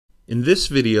In this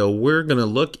video, we're going to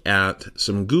look at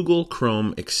some Google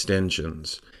Chrome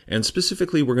extensions. And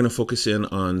specifically, we're going to focus in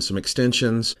on some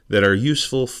extensions that are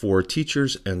useful for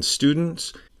teachers and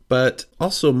students, but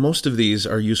also most of these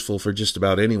are useful for just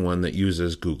about anyone that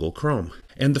uses Google Chrome.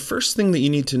 And the first thing that you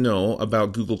need to know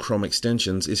about Google Chrome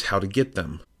extensions is how to get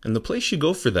them. And the place you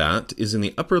go for that is in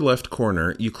the upper left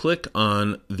corner. You click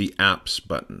on the Apps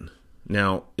button.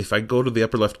 Now, if I go to the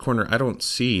upper left corner, I don't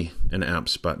see an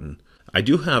Apps button. I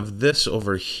do have this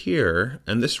over here,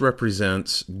 and this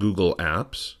represents Google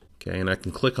Apps. Okay, and I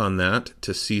can click on that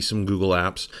to see some Google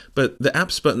Apps, but the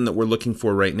Apps button that we're looking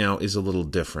for right now is a little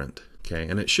different. Okay,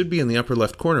 and it should be in the upper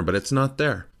left corner, but it's not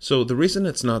there. So the reason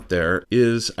it's not there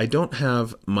is I don't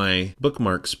have my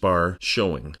bookmarks bar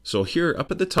showing. So here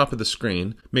up at the top of the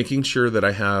screen, making sure that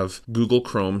I have Google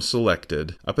Chrome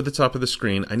selected, up at the top of the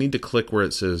screen, I need to click where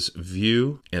it says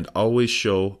View and Always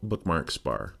Show Bookmarks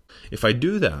Bar. If I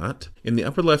do that, in the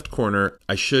upper left corner,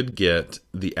 I should get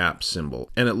the app symbol.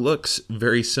 And it looks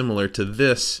very similar to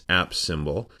this app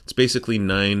symbol. It's basically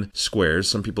 9 squares.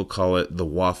 Some people call it the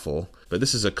waffle. But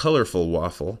this is a colorful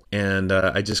waffle. And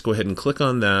I just go ahead and click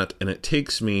on that, and it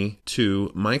takes me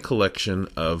to my collection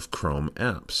of Chrome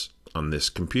apps on this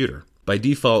computer. By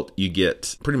default, you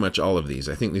get pretty much all of these.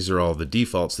 I think these are all the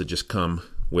defaults that just come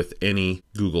with any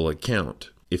Google account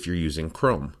if you're using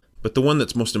Chrome. But the one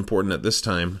that's most important at this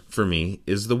time for me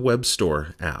is the Web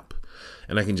Store app.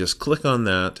 And I can just click on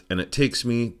that, and it takes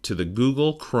me to the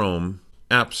Google Chrome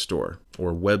App Store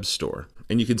or Web Store.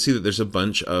 And you can see that there's a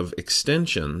bunch of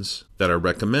extensions that are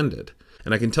recommended.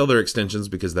 And I can tell they're extensions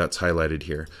because that's highlighted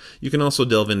here. You can also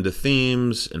delve into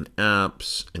themes and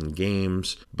apps and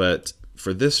games, but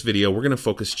for this video, we're going to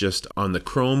focus just on the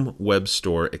Chrome Web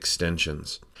Store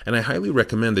extensions. And I highly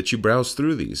recommend that you browse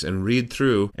through these and read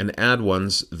through and add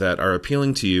ones that are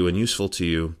appealing to you and useful to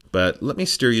you. But let me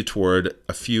steer you toward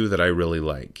a few that I really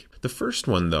like. The first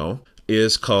one, though,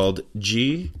 is called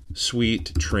G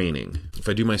Suite Training. If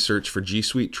I do my search for G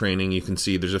Suite Training, you can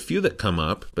see there's a few that come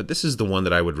up, but this is the one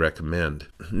that I would recommend.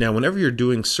 Now, whenever you're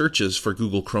doing searches for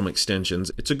Google Chrome extensions,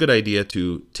 it's a good idea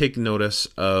to take notice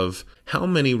of how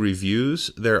many reviews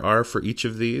there are for each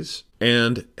of these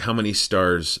and how many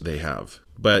stars they have.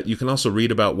 But you can also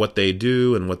read about what they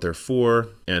do and what they're for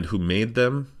and who made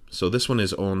them. So this one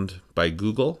is owned by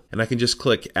Google, and I can just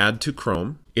click Add to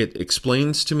Chrome. It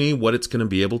explains to me what it's going to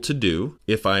be able to do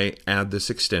if I add this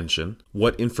extension,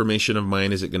 what information of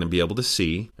mine is it going to be able to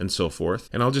see, and so forth.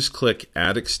 And I'll just click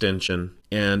Add Extension,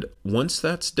 and once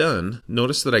that's done,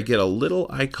 notice that I get a little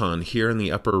icon here in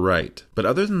the upper right. But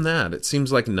other than that, it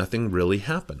seems like nothing really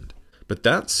happened. But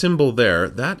that symbol there,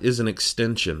 that is an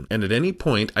extension, and at any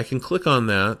point I can click on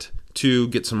that to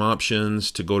get some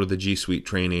options, to go to the G Suite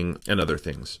Training, and other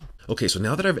things. Okay, so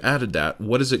now that I've added that,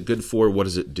 what is it good for? What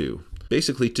does it do?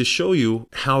 Basically, to show you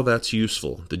how that's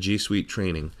useful, the G Suite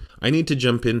Training, I need to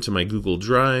jump into my Google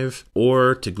Drive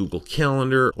or to Google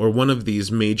Calendar or one of these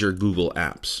major Google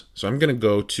apps. So I'm going to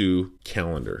go to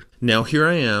Calendar. Now here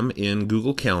I am in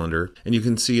Google Calendar, and you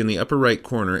can see in the upper right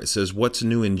corner it says What's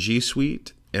New in G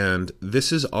Suite? And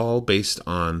this is all based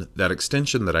on that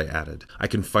extension that I added. I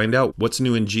can find out what's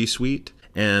new in G Suite,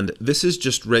 and this is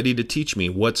just ready to teach me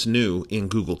what's new in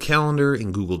Google Calendar,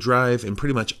 in Google Drive, and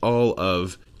pretty much all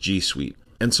of G Suite.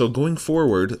 And so going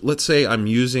forward, let's say I'm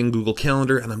using Google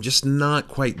Calendar and I'm just not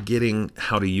quite getting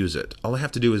how to use it. All I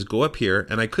have to do is go up here,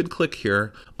 and I could click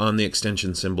here on the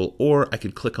extension symbol, or I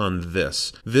could click on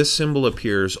this. This symbol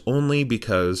appears only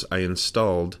because I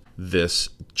installed this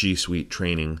G Suite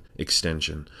Training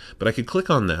extension. But I could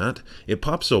click on that, it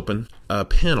pops open a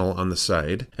panel on the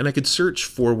side, and I could search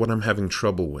for what I'm having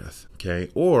trouble with.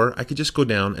 Okay, or I could just go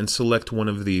down and select one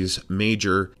of these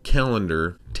major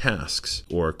calendar tasks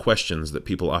or questions that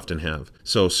people often have.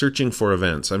 So searching for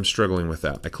events, I'm struggling with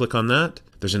that. I click on that.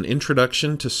 There's an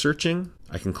introduction to searching.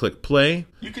 I can click play.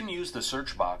 You can use the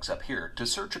search box up here to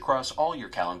search across all your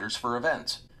calendars for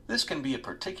events. This can be a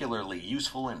particularly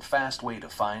useful and fast way to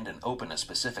find and open a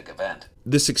specific event.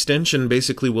 This extension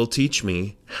basically will teach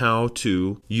me how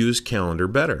to use Calendar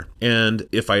better. And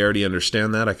if I already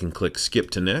understand that, I can click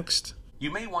Skip to Next.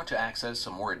 You may want to access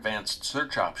some more advanced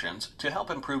search options to help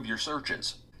improve your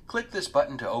searches. Click this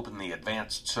button to open the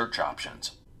advanced search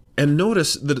options. And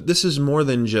notice that this is more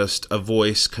than just a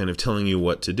voice kind of telling you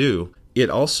what to do. It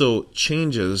also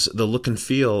changes the look and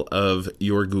feel of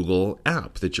your Google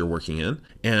app that you're working in,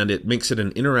 and it makes it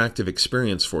an interactive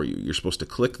experience for you. You're supposed to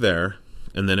click there,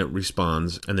 and then it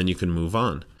responds, and then you can move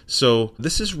on. So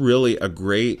this is really a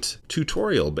great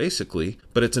tutorial, basically,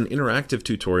 but it's an interactive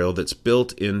tutorial that's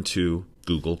built into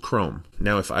Google Chrome.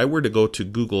 Now, if I were to go to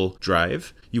Google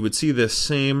Drive, you would see this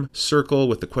same circle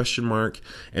with the question mark,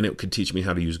 and it could teach me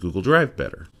how to use Google Drive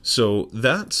better. So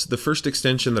that's the first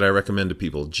extension that I recommend to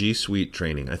people, G Suite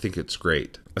Training. I think it's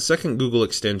great. A second Google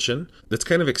extension that's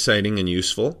kind of exciting and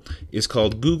useful is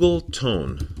called Google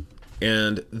Tone.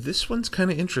 And this one's kind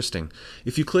of interesting.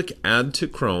 If you click Add to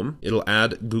Chrome, it'll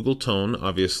add Google Tone,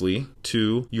 obviously,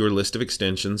 to your list of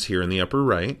extensions here in the upper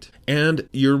right, and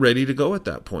you're ready to go at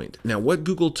that point. Now, what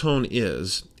Google Tone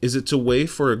is it's a way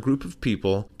for a group of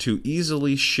people to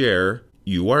easily share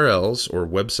URLs or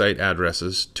website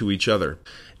addresses to each other.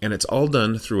 And it's all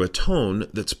done through a tone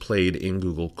that's played in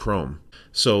Google Chrome.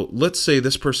 So let's say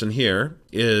this person here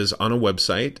is on a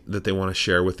website that they want to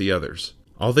share with the others.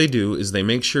 All they do is they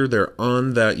make sure they're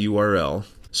on that URL.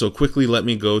 So quickly let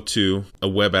me go to a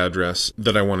web address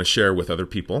that I want to share with other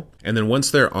people. And then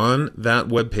once they're on that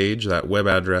web page, that web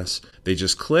address, they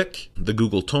just click the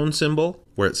Google Tone symbol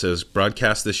where it says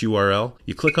broadcast this URL.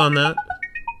 You click on that,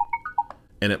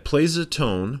 and it plays a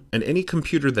tone, and any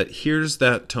computer that hears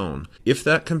that tone, if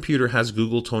that computer has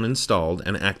Google Tone installed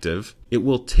and active, it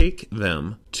will take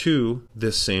them to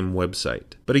this same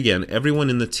website. But again, everyone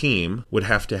in the team would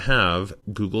have to have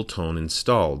Google Tone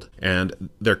installed, and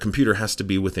their computer has to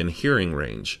be within hearing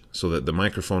range so that the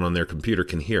microphone on their computer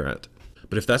can hear it.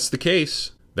 But if that's the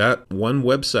case, that one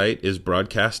website is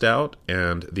broadcast out,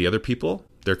 and the other people,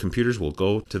 their computers will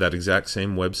go to that exact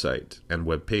same website and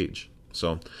web page.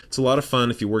 So it's a lot of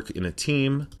fun if you work in a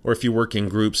team or if you work in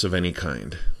groups of any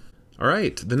kind. All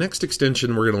right, the next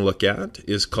extension we're going to look at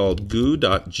is called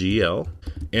goo.gl,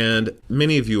 and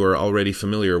many of you are already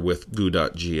familiar with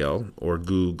goo.gl or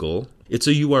Google. It's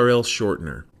a URL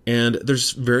shortener. And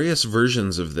there's various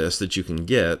versions of this that you can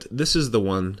get. This is the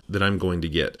one that I'm going to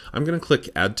get. I'm going to click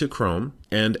Add to Chrome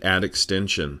and Add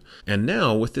Extension. And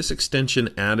now with this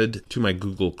extension added to my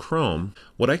Google Chrome,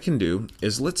 what I can do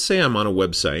is, let's say I'm on a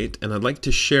website and I'd like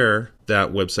to share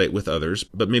that website with others,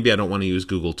 but maybe I don't want to use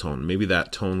Google Tone. Maybe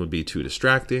that tone would be too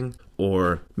distracting,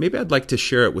 or maybe I'd like to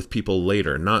share it with people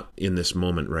later, not in this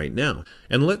moment right now.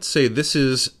 And let's say this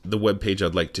is the web page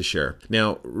I'd like to share.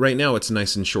 Now, right now it's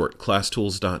nice and short,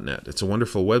 classtools.net. It's a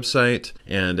wonderful website,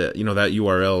 and that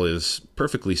URL is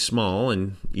perfectly small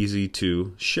and easy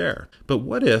to share. But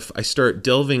what if I start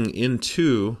delving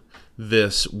into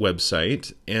this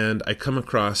website and I come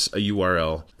across a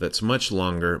URL that's much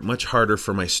longer, much harder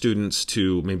for my students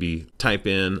to maybe type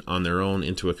in on their own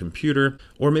into a computer,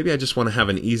 or maybe I just want to have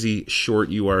an easy short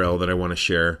URL that I want to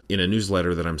share in a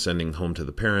newsletter that I'm sending home to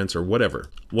the parents or whatever.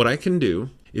 What I can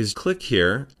do is click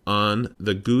here on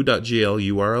the goo.gl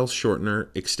URL shortener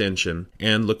extension,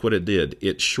 and look what it did.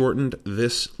 It shortened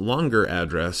this longer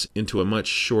address into a much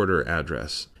shorter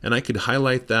address. And I could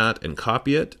highlight that and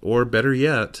copy it, or better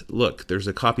yet, look, there's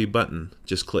a copy button.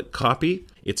 Just click copy.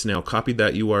 It's now copied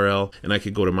that URL, and I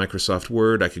could go to Microsoft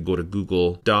Word, I could go to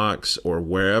Google Docs or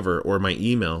wherever, or my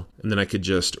email, and then I could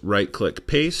just right-click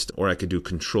paste, or I could do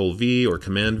Control-V or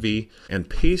Command-V and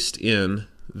paste in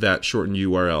that shortened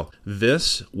URL.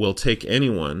 This will take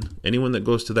anyone that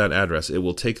goes to that address, it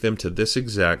will take them to this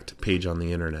exact page on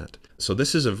the internet. So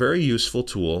this is a very useful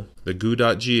tool, the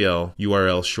goo.gl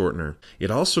URL shortener.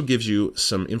 It also gives you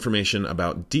some information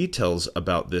about details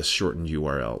about this shortened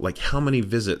URL, like how many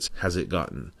visits has it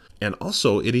gotten. And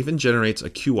also it even generates a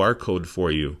QR code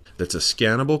for you that's a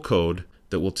scannable code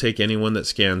that will take anyone that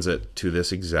scans it to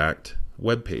this exact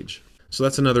web page. So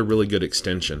that's another really good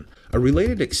extension. A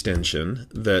related extension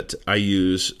that I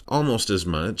use almost as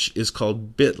much is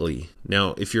called Bitly.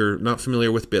 Now, if you're not familiar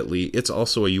with Bitly, it's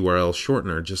also a URL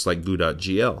shortener, just like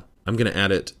goo.gl. I'm going to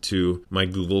add it to my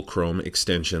Google Chrome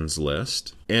extensions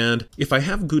list. And if I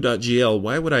have goo.gl,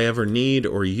 why would I ever need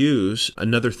or use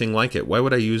another thing like it? Why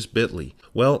would I use Bitly?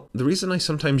 Well, the reason I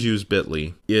sometimes use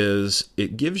Bitly is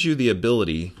it gives you the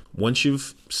ability, once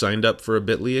you've signed up for a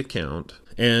Bitly account,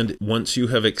 and once you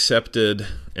have accepted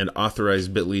and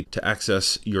authorized Bitly to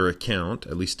access your account,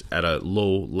 at least at a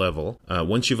low level,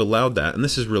 once you've allowed that, and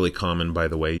this is really common, by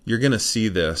the way, you're going to see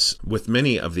this with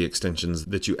many of the extensions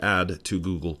that you add to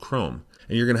Google Chrome.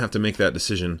 And you're going to have to make that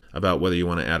decision about whether you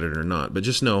want to add it or not. But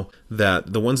just know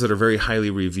that the ones that are very highly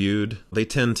reviewed, they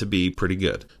tend to be pretty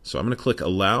good. So I'm going to click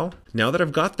Allow. Now that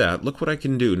I've got that, look what I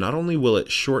can do. Not only will it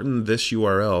shorten this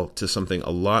URL to something a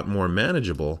lot more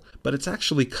manageable, but it's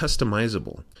actually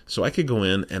customizable. So I could go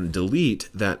in and delete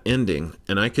that ending,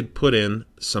 and I could put in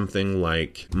something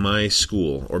like my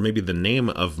school, or maybe the name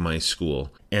of my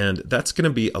school. And that's going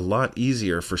to be a lot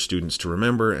easier for students to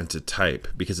remember and to type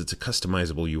because it's a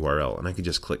customizable URL. And I can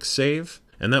just click Save.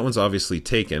 and that one's obviously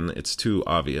taken. It's too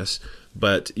obvious,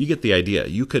 but you get the idea.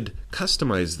 You could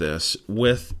customize this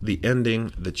with the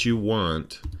ending that you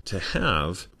want to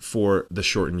have for the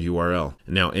shortened URL.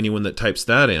 Now, anyone that types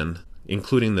that in,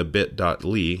 including the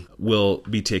bit.ly, will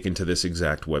be taken to this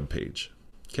exact web page.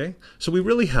 Okay, so we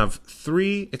really have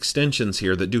 3 extensions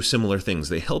here that do similar things.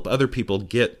 They help other people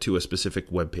get to a specific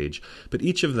web page, but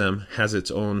each of them has its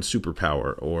own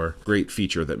superpower or great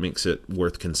feature that makes it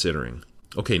worth considering.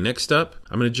 Okay, next up,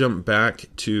 I'm going to jump back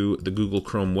to the Google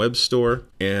Chrome Web Store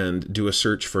and do a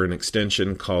search for an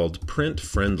extension called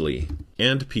PrintFriendly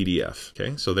and PDF.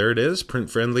 Okay, so there it is,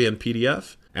 PrintFriendly and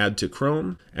PDF. Add to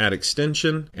Chrome, add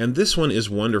extension, and this one is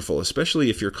wonderful, especially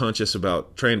if you're conscious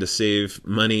about trying to save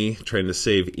money, trying to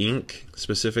save ink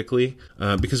specifically,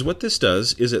 because what this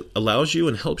does is it allows you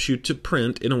and helps you to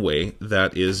print in a way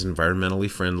that is environmentally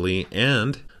friendly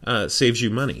and saves you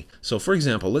money. So for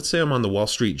example, let's say I'm on the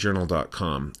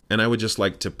wallstreetjournal.com and I would just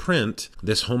like to print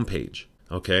this homepage.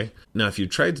 Okay, now if you've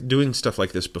tried doing stuff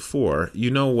like this before, you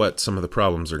know what some of the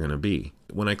problems are going to be.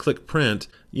 When I click print,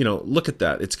 you know, look at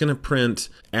that. It's going to print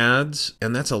ads,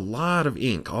 and that's a lot of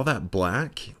ink. All that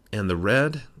black and the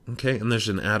red, okay, and there's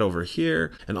an ad over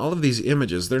here, and all of these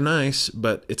images, they're nice,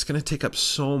 but it's going to take up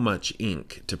so much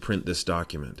ink to print this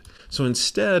document. So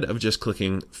instead of just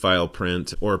clicking File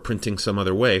Print or printing some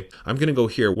other way, I'm going to go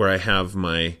here where I have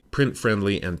my Print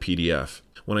Friendly and PDF.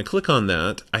 When I click on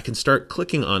that, I can start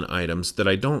clicking on items that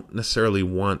I don't necessarily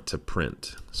want to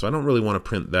print. So I don't really want to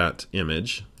print that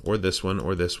image, or this one,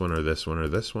 or this one, or this one, or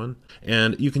this one.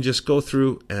 And you can just go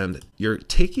through and you're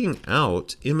taking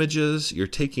out images, you're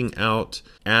taking out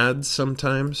ads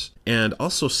sometimes, and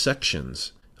also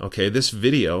sections. Okay, this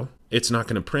video, it's not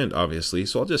going to print obviously,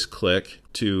 so I'll just click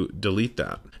to delete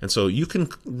that. And so you can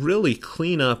really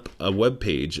clean up a web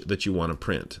page that you want to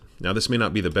print. Now this may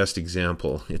not be the best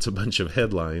example, it's a bunch of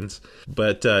headlines,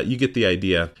 but you get the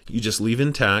idea. You just leave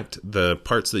intact the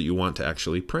parts that you want to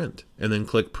actually print, and then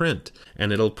click print,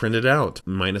 and it'll print it out,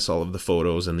 minus all of the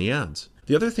photos and the ads.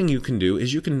 The other thing you can do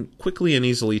is you can quickly and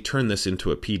easily turn this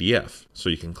into a PDF. So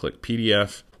you can click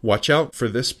PDF. Watch out for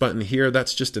this button here.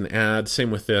 That's just an ad.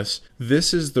 Same with this.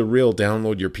 This is the real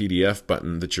download your PDF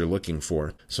button that you're looking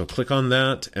for. So click on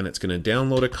that and it's going to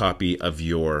download a copy of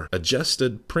your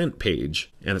adjusted print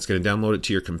page, and it's going to download it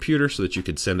to your computer so that you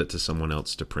could send it to someone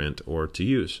else to print or to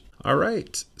use. All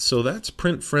right, so that's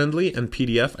Print Friendly and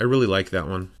PDF. I really like that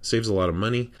one. Saves a lot of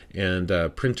money and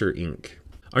printer ink.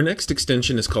 Our next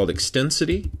extension is called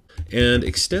Extensity, and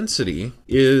Extensity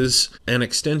is an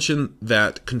extension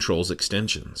that controls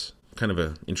extensions. Kind of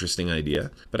an interesting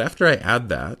idea. But after I add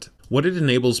that, what it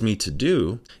enables me to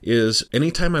do is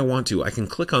anytime I want to, I can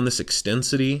click on this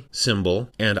Extensity symbol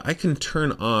and I can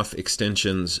turn off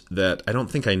extensions that I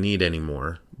don't think I need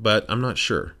anymore, but I'm not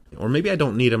sure. Or maybe I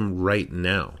don't need them right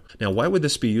now. Now, why would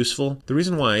this be useful? The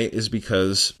reason why is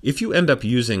because if you end up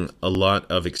using a lot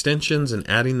of extensions and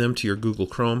adding them to your Google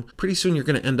Chrome, pretty soon you're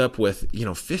going to end up with,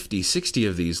 50, 60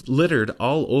 of these littered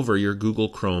all over your Google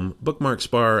Chrome bookmarks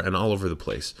bar and all over the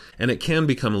place. And it can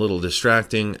become a little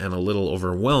distracting and a little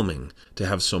overwhelming to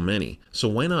have so many. So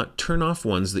why not turn off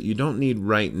ones that you don't need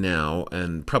right now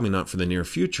and probably not for the near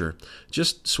future?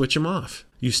 Just switch them off.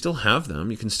 You still have them,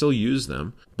 you can still use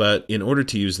them, but in order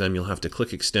to use them, you'll have to click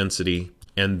Extensity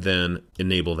and then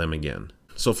enable them again.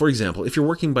 So for example, if you're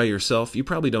working by yourself, you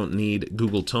probably don't need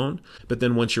Google Tone, but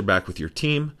then once you're back with your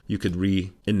team, you could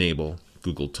re-enable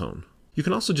Google Tone. You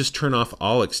can also just turn off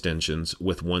all extensions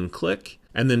with one click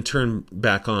and then turn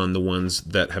back on the ones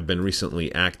that have been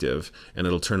recently active, and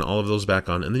it'll turn all of those back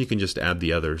on, and then you can just add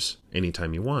the others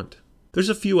anytime you want. There's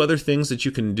a few other things that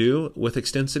you can do with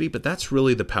Extensity, but that's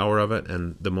really the power of it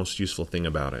and the most useful thing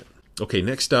about it. Okay,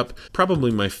 next up,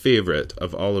 probably my favorite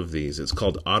of all of these. It's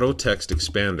called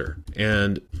AutoTextExpander,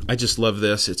 and I just love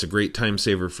this. It's a great time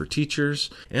saver for teachers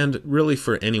and really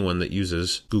for anyone that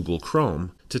uses Google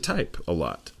Chrome to type a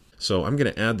lot. So I'm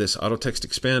going to add this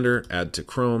AutoTextExpander, add to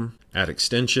Chrome, add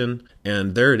extension,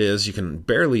 and there it is. You can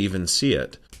barely even see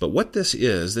it. But what this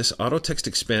is, this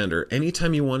AutoTextExpander,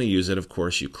 anytime you want to use it, of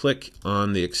course, you click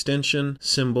on the extension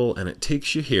symbol and it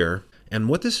takes you here. And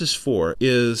what this is for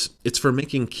is it's for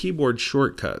making keyboard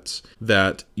shortcuts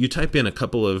that you type in a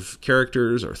couple of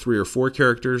characters or 3 or 4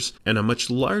 characters, and a much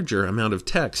larger amount of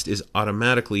text is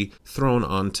automatically thrown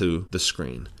onto the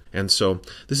screen. And so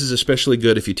this is especially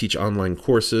good if you teach online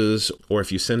courses or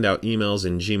if you send out emails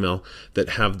in Gmail that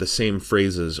have the same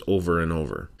phrases over and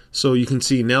over. So you can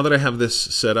see now that I have this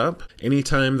set up,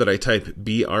 anytime that I type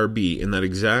BRB in that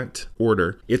exact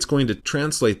order, it's going to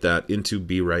translate that into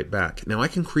Be Right Back. Now I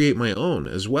can create my own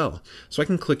as well. So I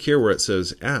can click here where it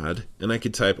says Add, and I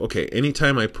could type, okay,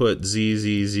 anytime I put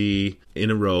ZZZ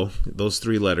in a row, those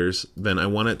 3 letters, then I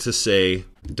want it to say,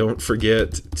 don't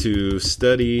forget to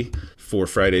study for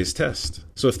Friday's test.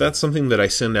 So if that's something that I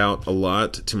send out a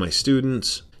lot to my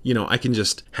students, you know, I can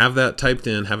just have that typed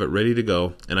in, have it ready to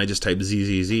go, and I just type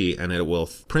ZZZ, and it will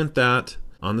print that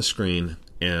on the screen,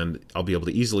 and I'll be able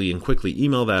to easily and quickly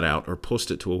email that out or post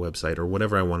it to a website or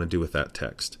whatever I want to do with that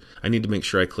text. I need to make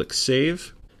sure I click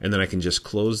Save, and then I can just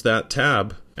close that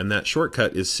tab, and that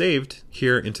shortcut is saved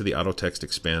here into the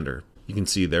AutoTextExpander. You can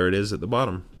see there it is at the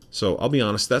bottom. So I'll be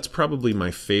honest, that's probably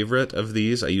my favorite of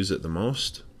these. I use it the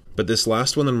most. But this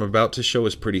last one that I'm about to show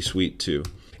is pretty sweet too.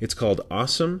 It's called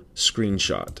Awesome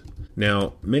Screenshot.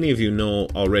 Now, many of you know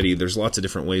already there's lots of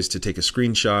different ways to take a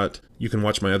screenshot. You can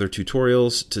watch my other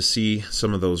tutorials to see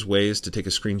some of those ways to take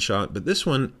a screenshot, but this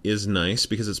one is nice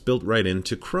because it's built right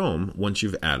into Chrome once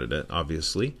you've added it,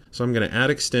 obviously. So I'm going to add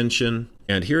extension,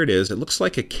 and here it is. It looks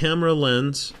like a camera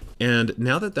lens. And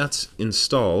now that that's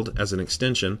installed as an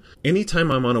extension,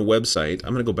 anytime I'm on a website,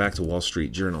 I'm going to go back to Wall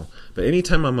Street Journal, but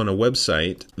anytime I'm on a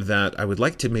website that I would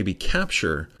like to maybe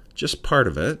capture just part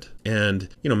of it and,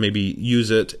 you know, maybe use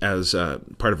it as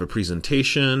part of a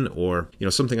presentation or, you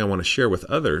know, something I want to share with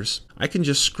others, I can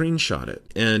just screenshot it.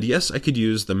 And yes, I could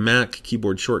use the Mac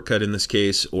keyboard shortcut in this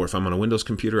case, or if I'm on a Windows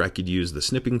computer, I could use the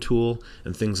snipping tool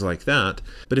and things like that.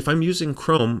 But if I'm using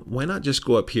Chrome, why not just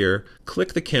go up here,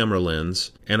 click the camera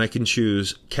lens, and I can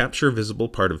choose Capture Visible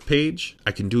Part of Page.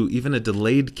 I can do even a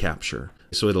delayed capture.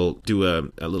 So it'll do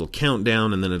a little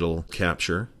countdown and then it'll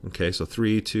capture. Okay, so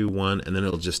 3, 2, 1, and then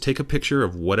it'll just take a picture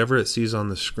of whatever it sees on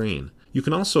the screen. You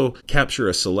can also capture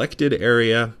a selected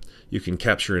area. You can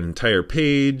capture an entire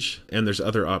page, and there's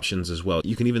other options as well.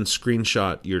 You can even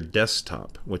screenshot your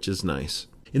desktop, which is nice.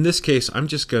 In this case, I'm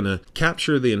just going to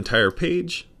capture the entire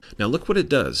page. Now look what it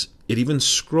does. It even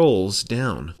scrolls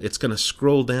down. It's going to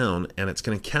scroll down and it's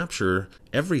going to capture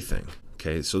everything.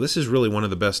 Okay, so this is really one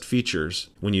of the best features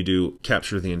when you do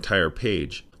capture the entire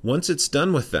page. Once it's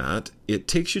done with that, it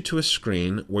takes you to a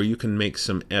screen where you can make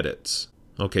some edits.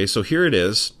 Okay, so here it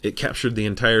is. It captured the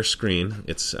entire screen.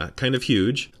 It's kind of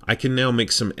huge. I can now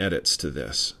make some edits to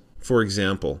this. For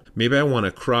example, maybe I want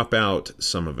to crop out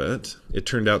some of it. It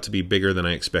turned out to be bigger than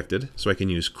I expected, so I can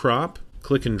use crop,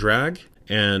 click and drag,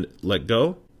 and let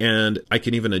go. And I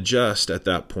can even adjust at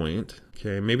that point.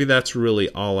 Okay, maybe that's really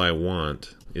all I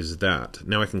want. Is that.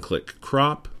 Now I can click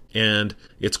crop and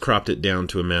it's cropped it down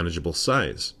to a manageable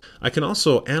size. I can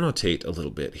also annotate a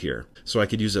little bit here. So I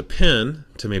could use a pen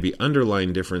to maybe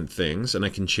underline different things, and I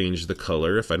can change the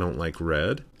color if I don't like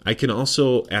red. I can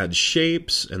also add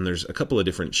shapes, and there's a couple of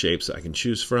different shapes that I can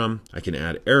choose from. I can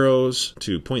add arrows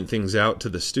to point things out to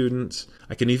the students.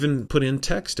 I can even put in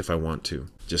text if I want to.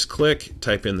 Just click,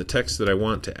 type in the text that I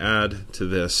want to add to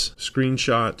this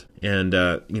screenshot, and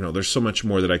you know, there's so much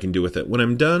more that I can do with it. When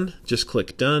I'm done, just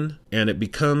click done, and it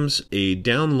becomes a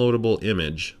downloadable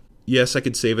image. Yes, I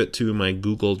could save it to my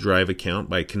Google Drive account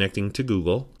by connecting to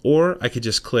Google, or I could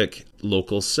just click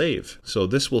local save. So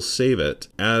this will save it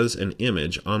as an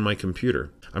image on my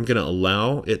computer. I'm going to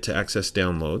allow it to access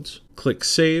downloads, click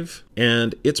save,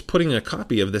 and it's putting a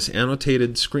copy of this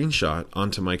annotated screenshot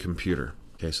onto my computer.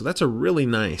 Okay, so that's a really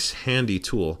nice, handy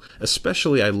tool.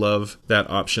 Especially I love that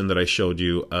option that I showed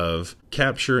you of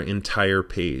capture entire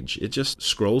page. It just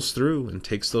scrolls through and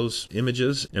takes those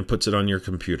images and puts it on your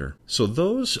computer. So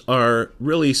those are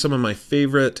really some of my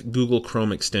favorite Google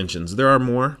Chrome extensions. There are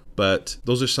more, but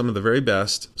those are some of the very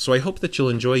best. So I hope that you'll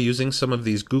enjoy using some of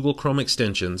these Google Chrome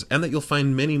extensions and that you'll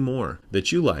find many more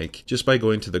that you like just by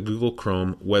going to the Google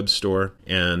Chrome web store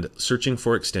and searching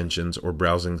for extensions or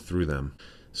browsing through them.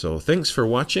 So thanks for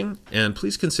watching, and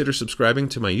please consider subscribing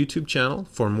to my YouTube channel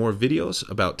for more videos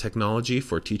about technology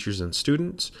for teachers and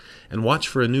students, and watch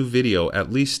for a new video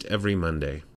at least every Monday.